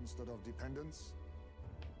loyalty instead of dependence,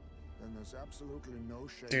 then there's absolutely no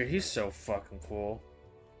shame. Dude, he's so fucking cool.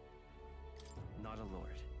 Not a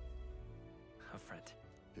lord. A friend.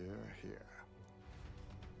 Here, here.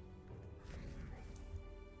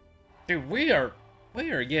 Dude, we are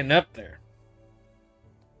getting up there.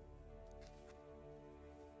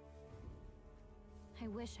 I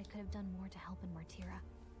wish I could have done more to help in Martira.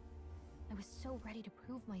 I was so ready to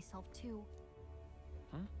prove myself too.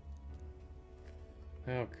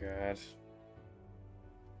 Oh god.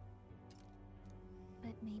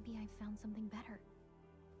 But maybe I found something better.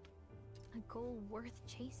 A goal worth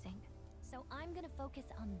chasing. So I'm gonna focus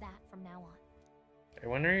on that from now on. Hey,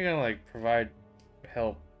 when are you gonna like provide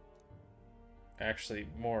help? Actually,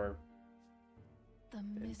 more The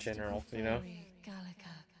in general, you know?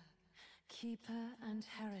 Gallica, keeper and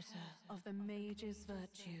heritor of the mage's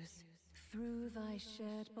virtues, through thy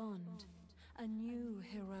shared bond, a new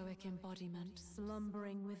heroic embodiment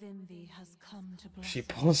slumbering within thee has come to blossom. She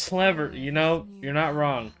pulls lever, you know, you're not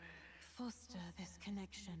wrong. Foster this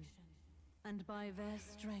connection, and by their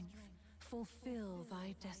strength, fulfill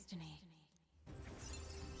thy destiny.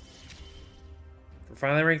 We're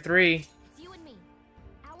finally rank 3. It's you and me.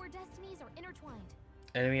 Our destinies are intertwined.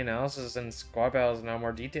 Enemy analysis and squad battles now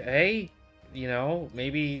more detailed. Hey, you know,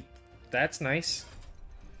 maybe that's nice.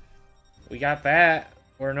 We got that.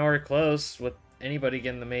 We're nowhere close with anybody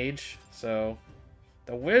getting the mage, so...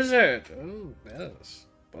 The wizard! Oh, yes.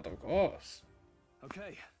 But of course.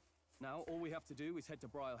 Okay, now all we have to do is head to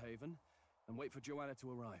Briarhaven and wait for Joanna to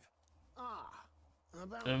arrive.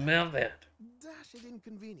 About that. dashed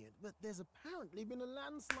inconvenient, but there's apparently been a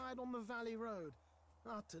landslide on the valley road.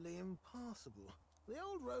 Utterly impassable. The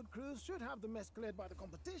old road crews should have the mess cleared by the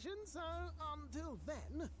competition, so until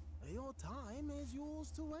then, your time is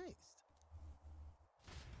yours to waste.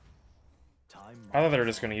 I thought they were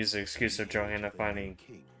just going to use the excuse of Joanna finding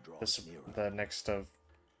the next of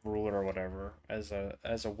ruler or whatever as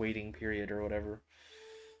a waiting period or whatever.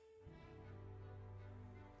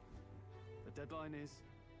 The deadline is...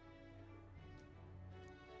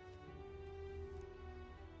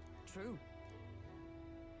 True.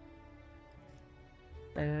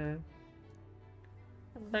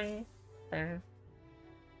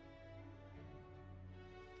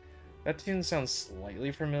 That tune sounds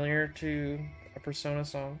slightly familiar to a Persona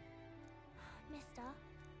song. Mister?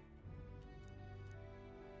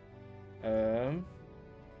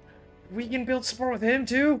 We can build support with him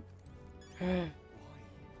too? Pardon?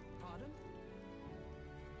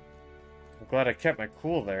 I'm glad I kept my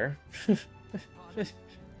cool there.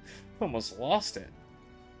 Almost lost it.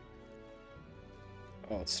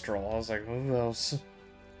 Oh, it's Stroll. I was like, who else?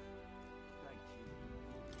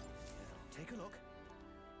 Take a look.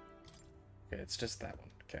 Okay, it's just that one.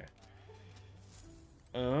 Okay.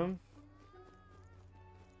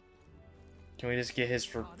 Can we just get his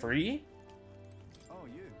for free? Oh,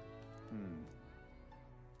 you.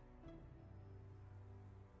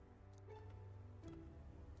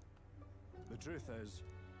 The truth is...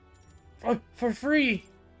 For free!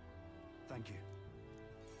 Thank you.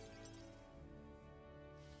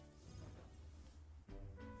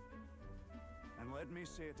 And let me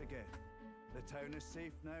say it again. The town is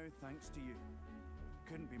safe now, thanks to you.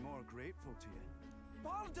 Couldn't be more grateful to you.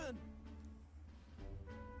 Pardon!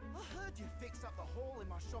 I heard you fixed up the hole in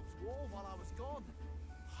my shop's wall while I was gone.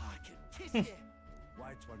 I could kiss you.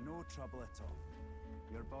 Why, 'twere no trouble at all.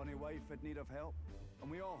 Your bonny wife had need of help, and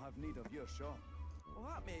we all have need of your shop. Well,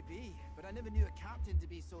 that may be, but I never knew a captain to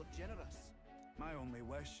be so generous. My only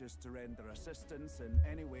wish is to render assistance in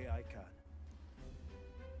any way I can.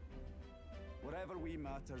 Whatever wee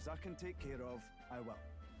matters I can take care of, I will.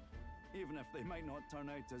 Even if they might not turn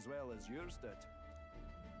out as well as yours did.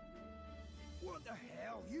 What the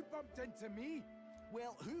hell? You bumped into me?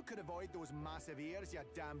 Well, who could avoid those massive ears, you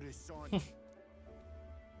damn Rousson?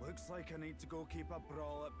 Looks like I need to go keep a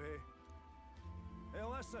brawl at bay. Hey,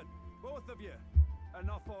 listen, both of you.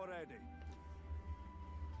 Enough already.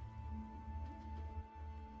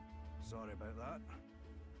 Sorry about that.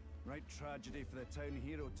 Right tragedy for the town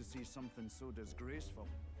hero to see something so disgraceful.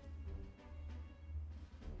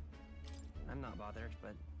 I'm not bothered,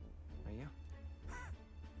 but are you?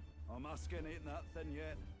 Oh, my skin ain't that thin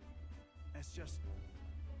yet. It's just...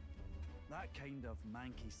 that kind of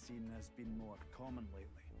manky scene has been more common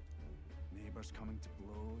lately. Neighbours coming to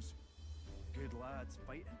blows. Good lads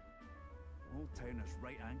fighting. Old town is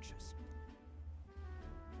right anxious.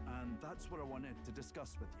 And that's what I wanted to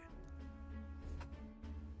discuss with you.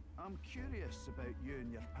 I'm curious about you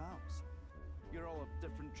and your pals. You're all of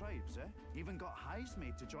different tribes, eh? Even got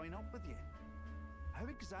Highsmade to join up with you. How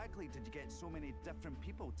exactly did you get so many different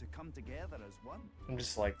people to come together as one? I'm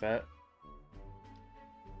just like that.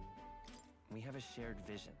 We have a shared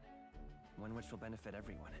vision, one which will benefit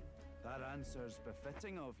everyone. That answer's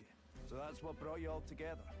befitting of you. So that's what brought you all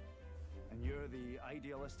together. And you're the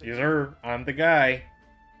idealistic... Yes, sir. I'm the guy.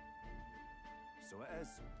 So it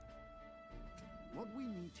is. What we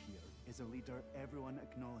need here is a leader everyone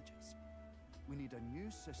acknowledges. We need a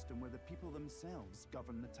new system where the people themselves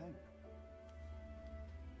govern the town.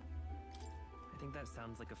 I think that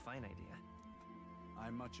sounds like a fine idea.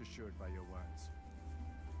 I'm much assured by your words.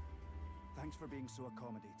 Thanks for being so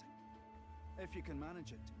accommodating. If you can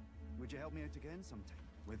manage it, would you help me out again sometime?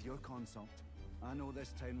 With your consult, I know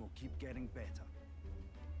this town will keep getting better.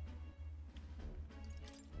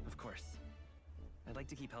 Of course. I'd like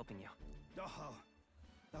to keep helping you. Oh,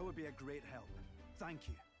 that would be a great help. Thank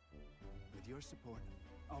you. With your support,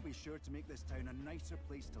 I'll be sure to make this town a nicer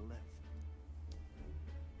place to live.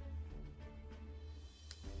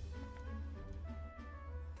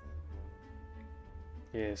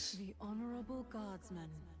 Yes. The Honorable Guardsman,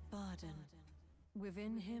 Barden.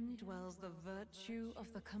 Within him dwells the virtue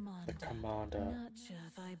of the commander. The commander.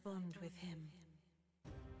 Nurture thy bond with him.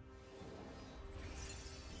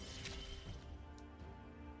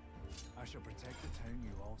 I shall protect the town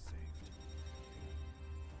you all saved.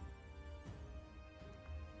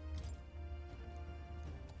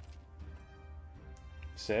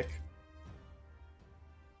 Sick.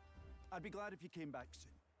 I'd be glad if you came back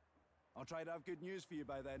soon. I'll try to have good news for you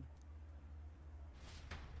by then.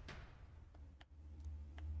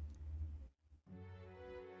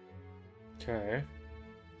 Okay.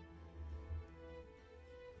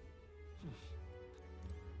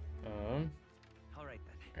 All right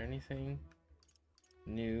then. Anything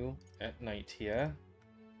new at night here?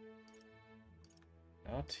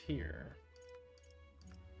 Not here.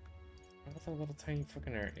 What about that little tiny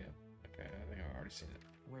fucking area? Okay, I think I've already seen it.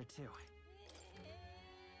 Where to?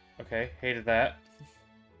 Okay, hated that.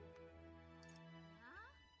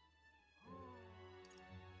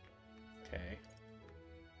 Okay.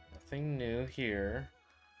 Nothing new here.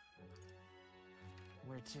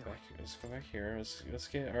 Where to? Let's go back here. Let's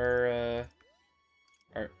get our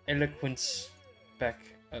eloquence back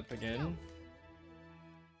up again.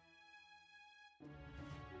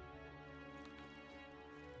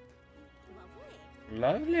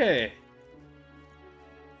 Lovely.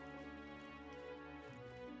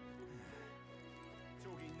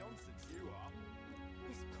 Talking nonsense you are.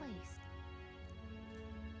 This place.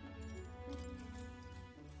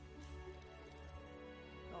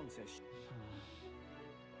 Nonsense.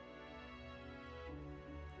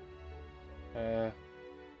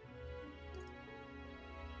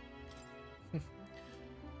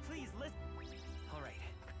 Please listen. All right.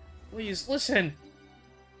 Please listen.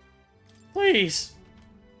 Please.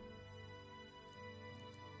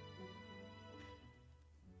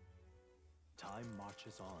 Time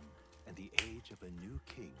marches on, and the age of a new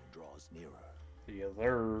king draws nearer. Yes,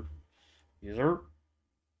 sir. Yes, sir.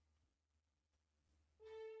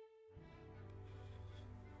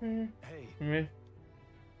 Hey.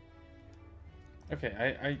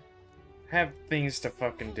 Okay, I have things to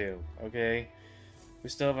fucking do, okay? We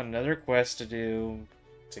still have another quest to do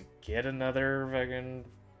to get another fucking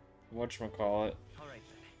whatchamacallit. Alright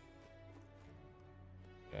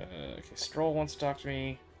Okay, Stroll wants to talk to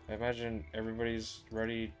me. I imagine everybody's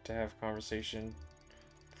ready to have conversation.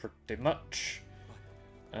 Pretty much.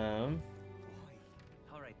 Alright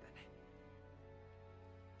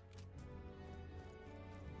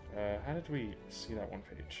then. How did we see that one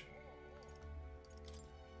page?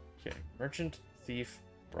 Okay, Merchant, Thief,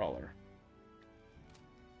 Brawler.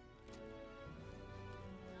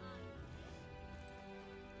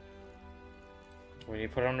 We need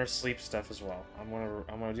to put on our sleep stuff as well. I'm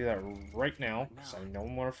gonna do that right now, because I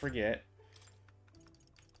don't want to forget.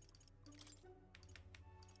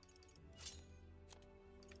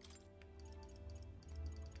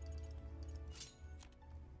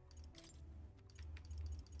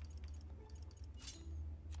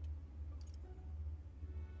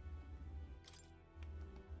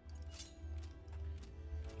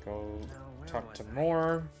 Go talk to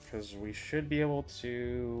more, because we should be able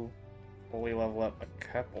to fully level up a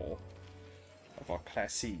couple of our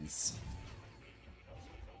classes.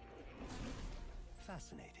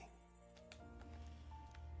 Fascinating.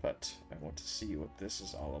 But I want to see what this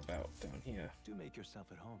is all about down here. Do make yourself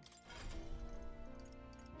at home.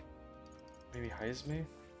 Maybe Heisme?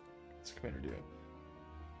 Let's come in and do it.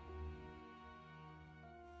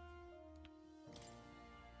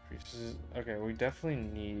 Okay, we definitely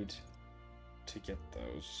need to get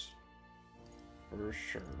those. For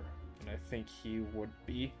sure. And I think he would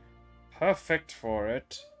be perfect for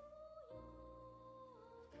it.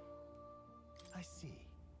 I see.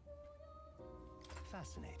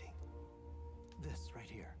 Fascinating. This right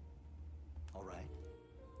here. All right.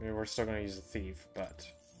 I mean, we're still gonna use the thief,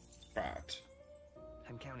 but.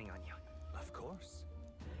 I'm counting on you. Of course.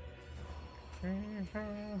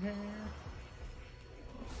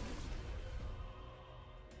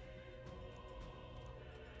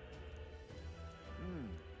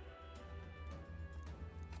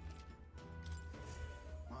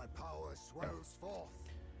 My power swells forth.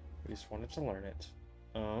 We just wanted to learn it.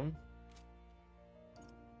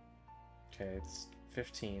 Okay, it's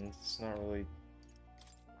 15. It's not really.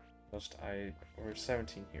 We're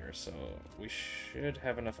 17 here, so we should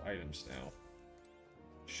have enough items now.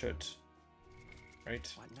 Should. Right?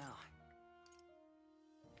 What now?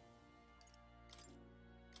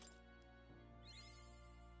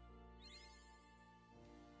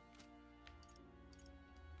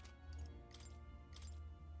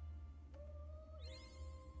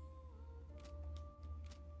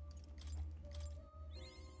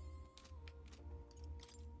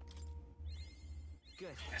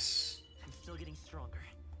 Good. Yes. I'm still getting stronger.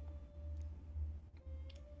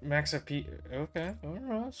 Max FP. Okay.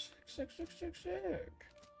 Alright. Sick.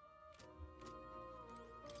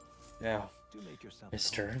 Now, Do make yourself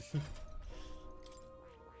Mister.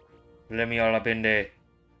 Let me all up in there.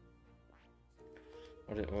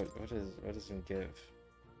 What does it give?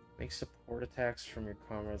 Make support attacks from your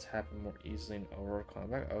comrades happen more easily in overall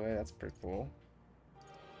combat. Okay, that's pretty cool.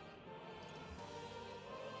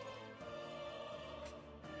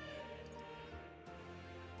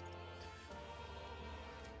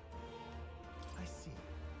 I see.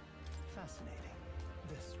 Fascinating.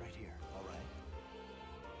 This right here, all right?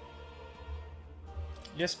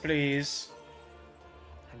 Yes, please.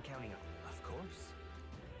 I'm counting on Of course.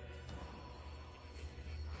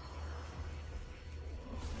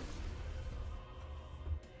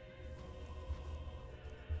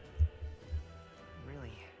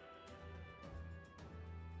 really.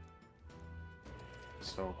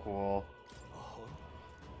 So cool. Oh,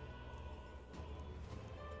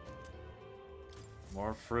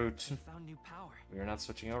 More fruit. Found new power. We are not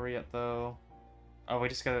switching over yet, though. Oh, we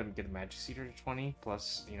just gotta get the Magic Seeker to 20,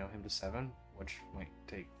 plus, you know, him to 7, which might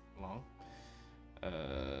take long.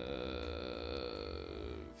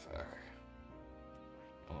 Fuck.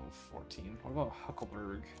 Oh, 14. What about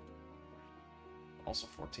Huckleberg? Also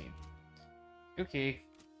 14. Okay.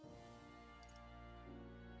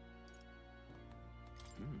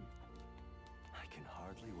 I can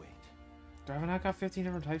hardly wait. Do I have not got 15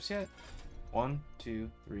 different types yet? 1, 2,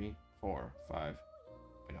 3, 4, 5.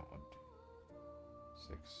 Wait, no, 1,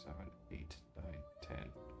 2, 6, 7, 8, 9,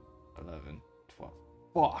 10, 11, 12.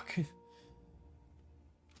 Fuck!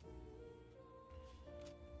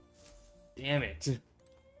 Damn it.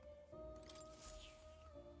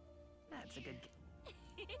 That's a good.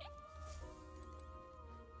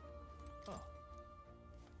 Oh,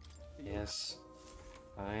 Yes.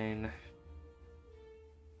 Fine.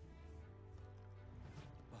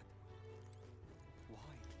 but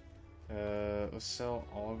why? Let's sell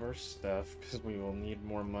all of our stuff because we will need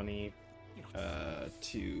more money. You know,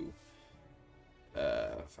 To.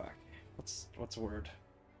 Fuck. What's the word?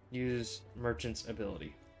 Use merchant's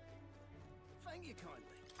ability. Thank you kindly.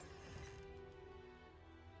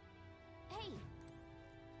 Hey,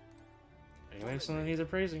 Anyway, something needs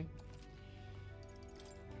appraising.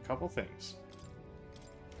 A couple things.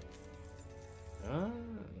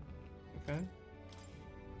 Okay.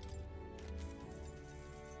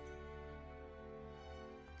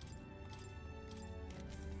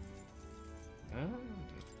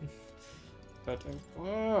 But of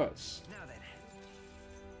course. Now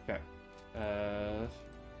then. Okay.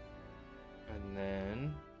 And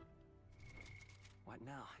then What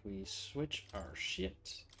now? we switch our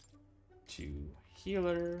shit to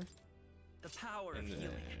healer. The power of And healing.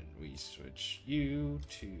 then we switch you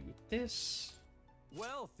to this.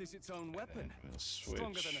 Wealth is its own weapon. And we'll Stronger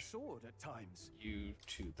than a switch sword at times. you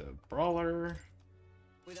to the brawler.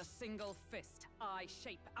 With a single fist, I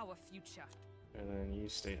shape our future. And then you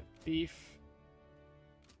stay a thief.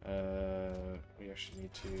 We actually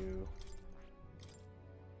need to.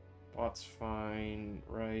 Bot's fine,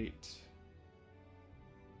 right?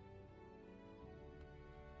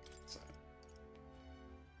 So.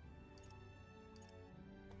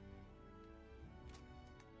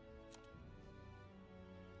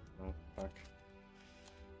 Oh, fuck.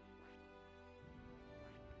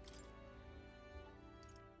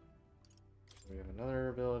 We have another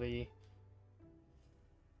ability.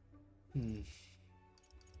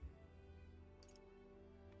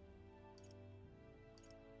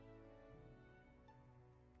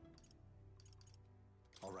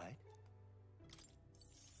 All right.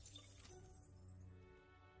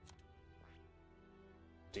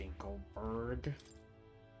 Dinkelberg.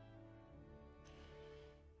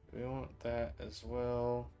 We want that as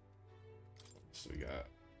well. So we got.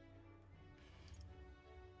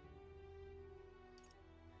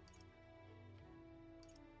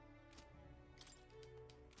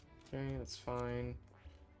 Okay, that's fine.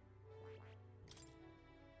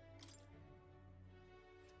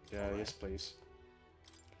 Yeah, yes, please.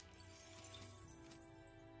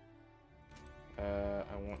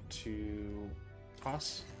 I want to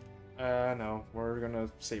toss. No, we're gonna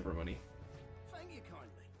save our money. Thank you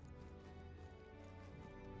kindly.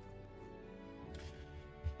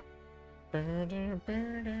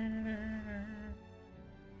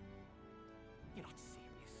 You're not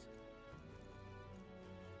serious.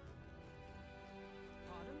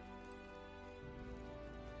 Pardon?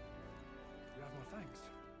 You have my thanks.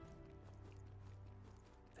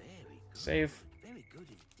 Very good. Save. Very good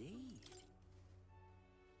indeed.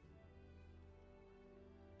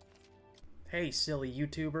 Hey, silly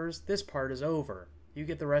YouTubers, this part is over. You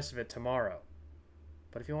get the rest of it tomorrow.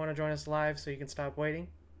 But if you want to join us live so you can stop waiting,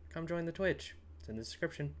 come join the Twitch. It's in the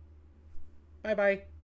description. Bye-bye.